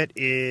rest of it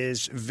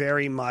is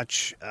very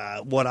much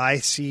what I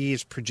see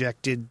as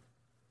projected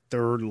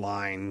third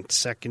line,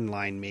 second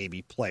line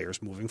maybe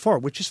players moving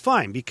forward, which is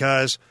fine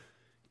because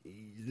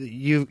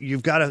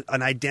you've got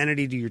an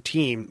identity to your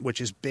team,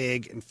 which is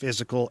big and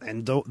physical,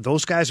 and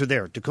those guys are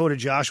there. Dakota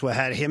Joshua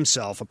had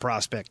himself a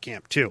prospect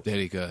camp, too.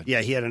 Very good.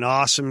 Yeah, he had an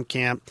awesome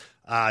camp.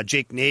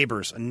 Jake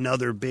Neighbors,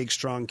 another big,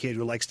 strong kid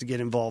who likes to get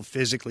involved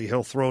physically.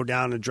 He'll throw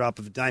down a drop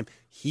of a dime.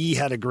 He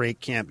had a great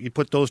camp. You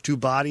put those two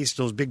bodies,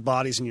 those big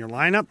bodies in your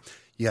lineup,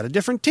 you got a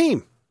different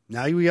team.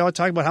 Now we all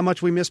talk about how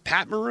much we miss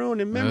Pat Maroon,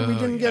 and remember we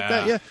didn't get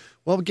that yet.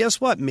 Well, guess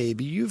what?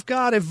 Maybe you've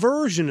got a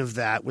version of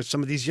that with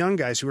some of these young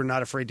guys who are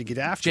not afraid to get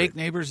after Jake it.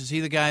 Neighbors, is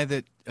he the guy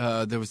that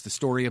there was the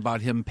story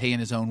about him paying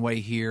his own way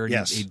here? And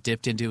yes. He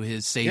dipped into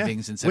his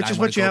savings and said, which is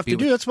what you have to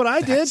do. That's what I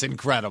did. That's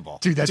incredible.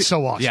 Dude, that's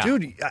so awesome. Yeah.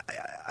 Dude,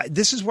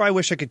 this is where I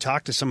wish I could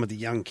talk to some of the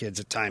young kids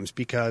at times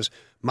because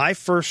my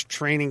first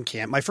training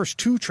camp, my first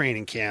two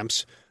training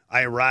camps,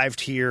 I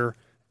arrived here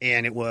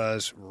and it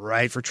was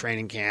right for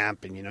training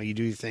camp. And, you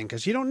do your thing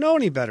because you don't know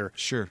any better.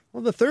 Sure.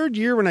 Well, the third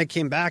year when I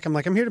came back, I'm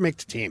like, I'm here to make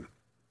the team.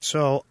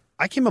 So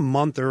I came a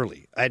month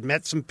early. I had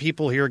met some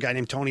people here, a guy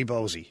named Tony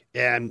Bosey,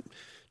 and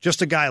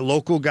just a guy,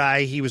 local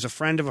guy. He was a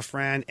friend of a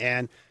friend,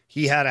 and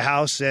he had a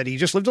house that he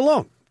just lived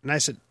alone. And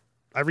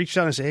I reached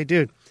out and said, hey,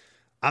 dude,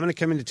 I'm going to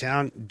come into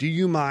town. Do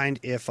you mind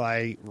if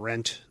I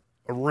rent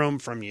a room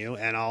from you,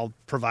 and I'll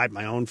provide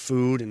my own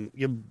food? And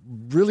you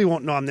really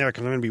won't know I'm there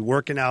because I'm going to be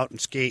working out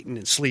and skating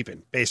and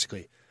sleeping,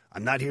 basically.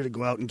 I'm not here to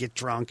go out and get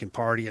drunk and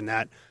party and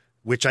that,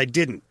 which I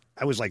didn't.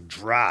 I was like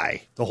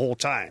dry the whole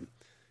time.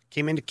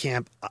 Came into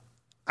camp.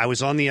 I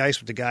was on the ice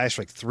with the guys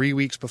for like 3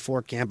 weeks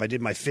before camp. I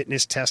did my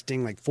fitness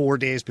testing like 4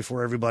 days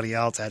before everybody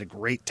else. I had a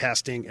great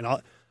testing, and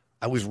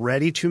I was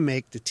ready to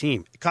make the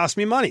team. It cost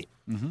me money.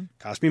 Mm-hmm.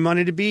 Cost me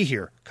money to be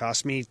here.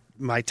 Cost me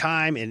my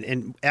time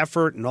and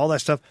effort and all that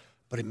stuff,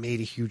 but it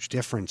made a huge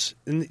difference.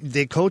 And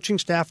the coaching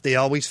staff, they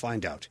always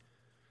find out.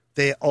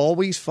 They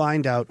always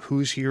find out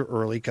who's here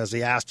early because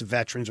they ask the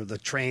veterans or the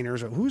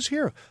trainers, who's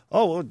here?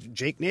 Oh, well,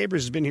 Jake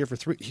Neighbors has been here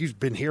he's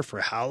been here for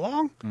how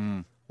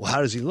long? Well,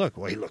 how does he look?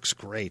 Well, he looks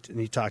great. And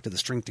you talk to the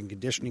strength and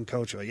conditioning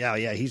coach. Well,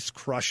 yeah, he's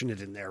crushing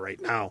it in there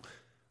right now.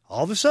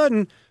 All of a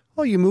sudden,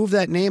 you move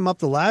that name up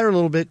the ladder a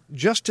little bit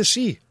just to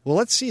see. Well,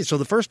 let's see. So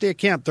the first day of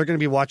camp, they're going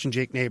to be watching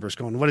Jake Neighbors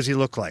going, what does he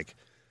look like?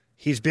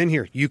 He's been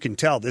here. You can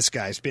tell this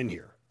guy's been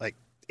here. Like,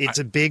 it's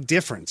a big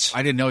difference.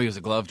 I didn't know he was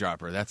a glove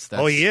dropper. That's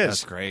he is.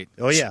 That's great.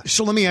 Oh, yeah.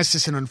 So let me ask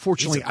this, and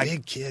unfortunately, he's a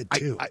big kid,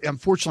 too. I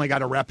unfortunately got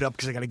to wrap it up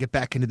because I got to get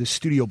back into the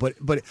studio. But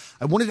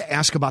I wanted to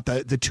ask about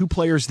the two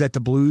players that the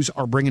Blues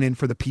are bringing in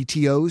for the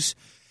PTOs.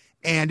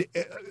 And,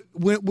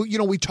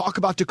 we talk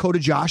about Dakota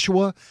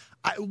Joshua.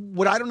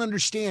 What I don't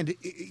understand,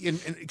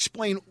 and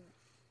explain,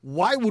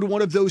 why would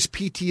one of those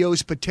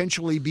PTOs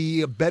potentially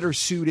be better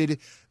suited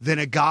than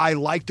a guy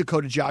like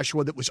Dakota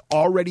Joshua that was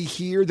already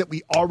here, that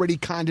we already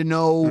kind of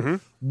know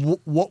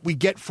what we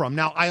get from?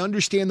 Now, I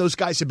understand those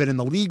guys have been in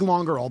the league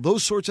longer, all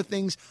those sorts of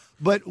things,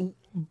 but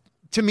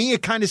to me,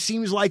 it kind of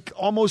seems like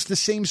almost the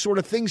same sort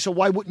of thing, so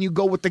why wouldn't you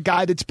go with the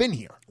guy that's been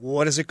here?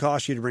 What does it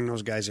cost you to bring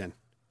those guys in?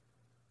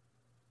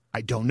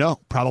 I don't know.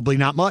 Probably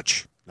not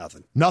much.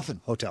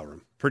 Nothing. Hotel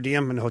room. Per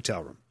diem and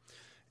hotel room.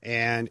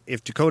 And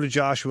if Dakota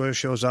Joshua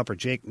shows up or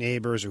Jake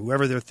Neighbors or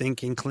whoever they're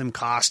thinking, Klim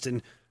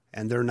Kostin,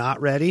 and they're not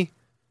ready,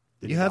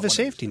 you have a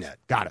safety net.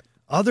 Got it.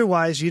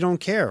 Otherwise, you don't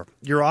care.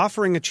 You're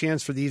offering a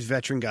chance for these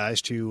veteran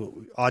guys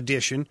to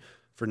audition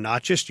for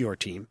not just your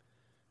team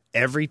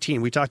every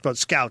team. We talked about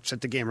scouts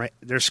at the game, right?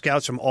 There's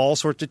scouts from all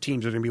sorts of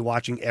teams that are going to be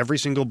watching every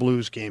single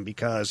Blues game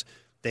because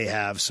they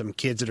have some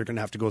kids that are going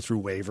to have to go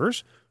through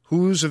waivers.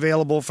 Who's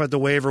available for the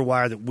waiver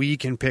wire that we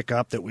can pick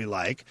up that we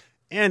like?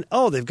 And,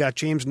 they've got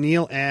James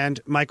Neal and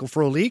Michael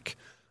Frolik.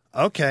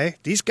 Okay,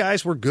 these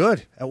guys were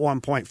good at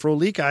one point.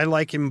 Frolik, I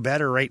like him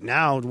better right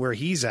now where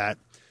he's at,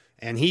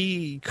 and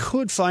he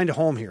could find a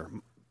home here.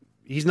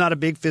 He's not a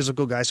big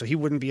physical guy, so he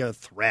wouldn't be a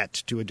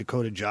threat to a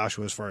Dakota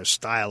Joshua as far as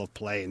style of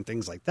play and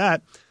things like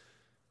that.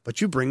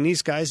 But you bring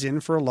these guys in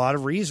for a lot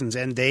of reasons,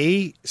 and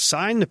they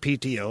sign the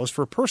PTOs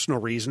for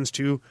personal reasons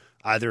to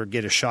either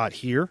get a shot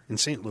here in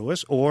St.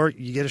 Louis or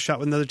you get a shot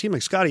with another team.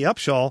 Like Scotty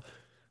Upshaw,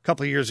 a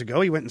couple of years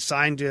ago, he went and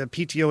signed a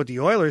PTO with the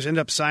Oilers,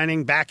 ended up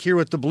signing back here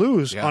with the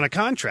Blues on a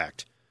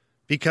contract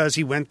because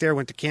he went there,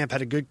 went to camp,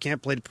 had a good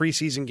camp, played a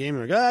preseason game,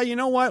 and like, you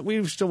know what?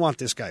 We still want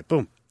this guy.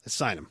 Boom, let's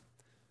sign him.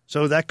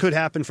 So that could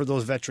happen for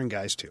those veteran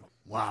guys too.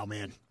 Wow,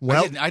 man.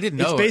 Well, I didn't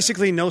know. It's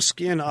basically no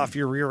skin off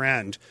your rear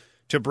end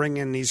to bring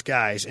in these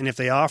guys. And if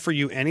they offer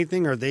you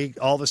anything or they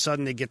all of a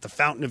sudden they get the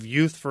fountain of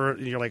youth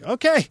you're like,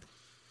 okay,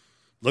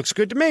 looks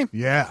good to me.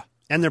 Yeah.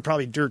 And they're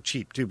probably dirt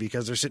cheap too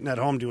because they're sitting at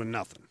home doing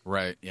nothing.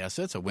 Right. Yeah,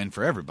 so it's a win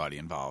for everybody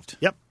involved.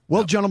 Yep.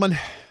 Well, gentlemen,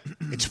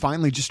 it's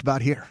finally just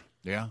about here.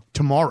 Yeah.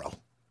 Tomorrow,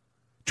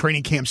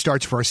 training camp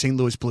starts for our St.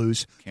 Louis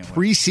Blues.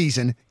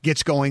 Preseason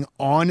gets going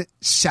on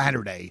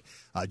Saturday.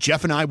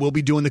 Jeff and I will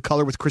be doing the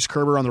color with Chris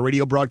Kerber on the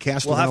radio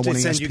broadcast. We'll have to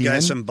send you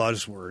guys some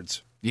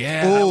buzzwords.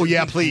 Yeah. Oh,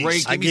 yeah,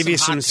 please. I give you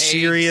some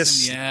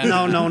serious.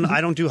 No,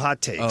 I don't do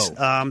hot takes.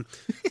 Oh.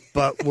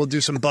 But we'll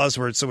do some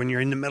buzzwords. So when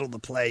you're in the middle of the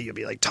play, you'll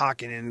be like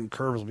talking, and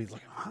Kerber will be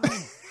like,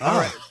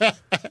 all right.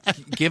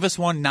 Give us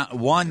one now,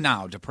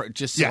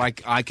 so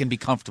I can be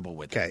comfortable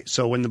with it. Okay.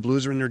 So when the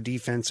Blues are in their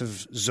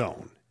defensive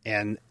zone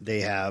and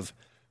they have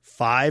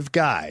 5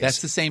 guys.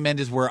 That's the same end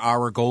as where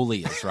our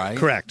goalie is, right?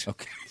 Correct.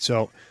 Okay.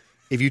 So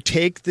if you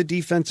take the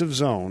defensive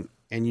zone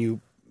and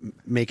you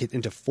make it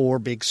into 4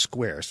 big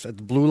squares, so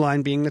the blue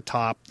line being the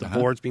top, the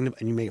boards being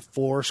and you make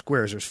 4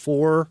 squares. There's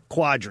 4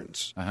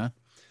 quadrants.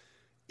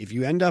 If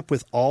you end up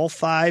with all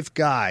 5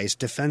 guys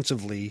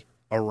defensively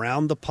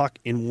around the puck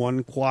in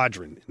one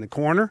quadrant in the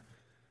corner,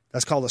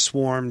 that's called a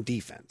swarm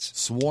defense.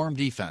 Swarm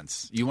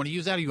defense. You want to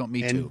use that or you want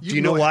me to? Do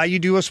you know why you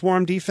do a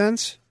swarm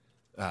defense?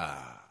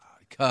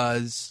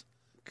 Because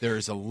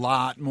there's a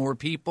lot more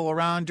people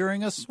around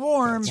during a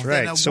swarm. That's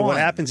right. So what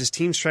happens is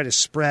teams try to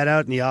spread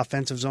out in the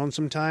offensive zone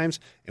sometimes,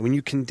 and when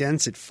you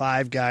condense it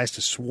 5 guys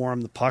to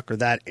swarm the puck or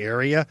that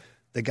area,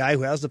 the guy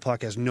who has the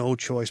puck has no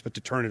choice but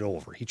to turn it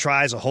over. He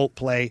tries a hope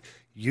play.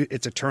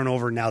 It's a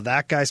turnover. Now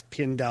that guy's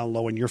pinned down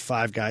low, and your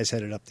 5 guys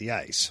headed up the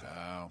ice.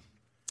 Oh.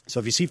 So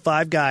if you see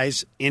 5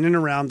 guys in and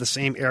around the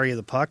same area of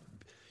the puck,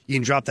 you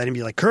can drop that and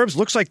be like, Curbs,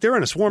 looks like they're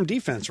in a swarm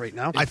defense right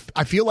now.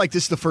 I feel like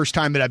this is the first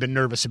time that I've been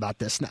nervous about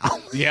this now.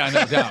 Yeah,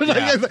 no doubt.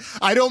 Yeah.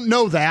 I don't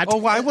know that.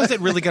 Oh, I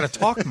wasn't really going to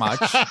talk much.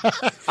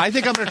 I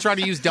think I'm going to try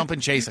to use Dump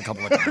and Chase a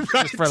couple of times,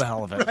 just for the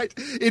hell of it. Right.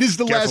 It is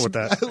the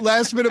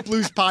last Minute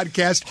Blues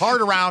podcast.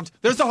 Heart around.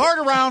 There's the heart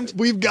around.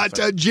 We've got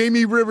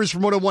Jamie Rivers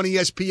from 101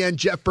 ESPN,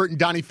 Jeff Burton,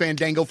 Donnie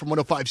Fandango from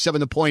 105.7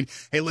 The Point.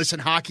 Hey, listen,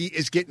 hockey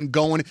is getting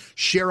going.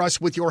 Share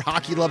us with your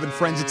hockey-loving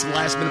friends. It's the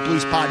Last Minute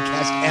Blues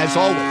podcast. As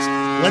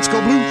always, let's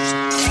go Blues.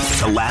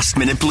 The Last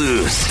Minute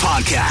Blues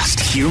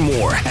podcast. Hear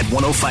more at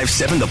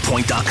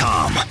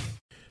 1057thepoint.com.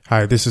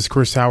 Hi, this is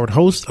Chris Howard,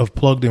 host of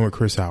Plugged In with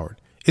Chris Howard.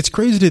 It's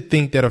crazy to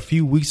think that a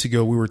few weeks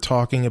ago we were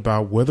talking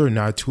about whether or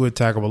not Tua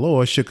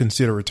Tagovailoa should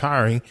consider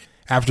retiring.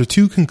 After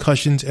 2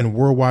 concussions and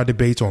worldwide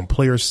debates on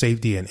player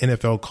safety and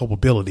NFL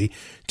culpability,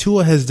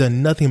 Tua has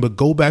done nothing but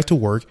go back to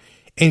work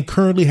and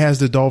currently has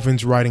the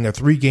Dolphins riding a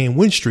 3-game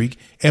win streak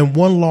and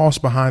 1 loss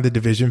behind the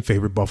division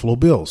favorite Buffalo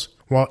Bills.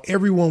 While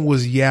everyone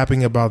was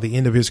yapping about the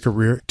end of his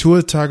career,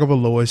 Tua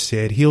Tagovailoa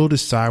said he'll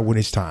decide when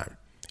it's time.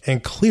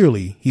 And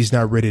clearly, he's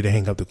not ready to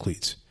hang up the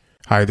cleats.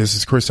 Hi, this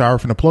is Chris Howard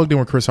from the Plugged In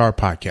with Chris Howard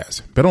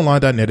podcast.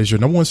 BetOnline.net is your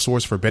 #1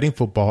 source for betting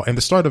football and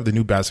the start of the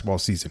new basketball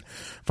season.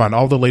 Find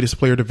all the latest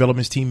player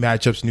developments, team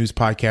matchups, news,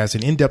 podcasts,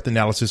 and in-depth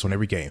analysis on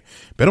every game.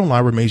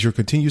 BetOnline remains your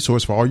continued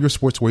source for all your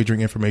sports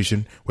wagering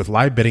information with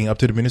live betting,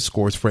 up-to-the-minute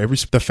scores for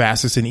the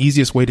fastest and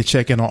easiest way to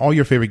check in on all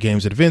your favorite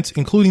games and events,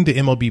 including the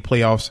MLB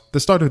playoffs, the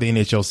start of the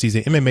NHL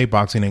season, MMA,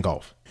 boxing, and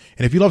golf.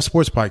 And if you love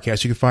sports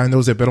podcasts, you can find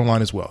those at BetOnline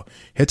as well.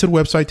 Head to the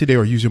website today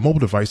or use your mobile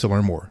device to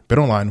learn more.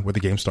 BetOnline, where the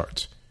game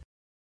starts.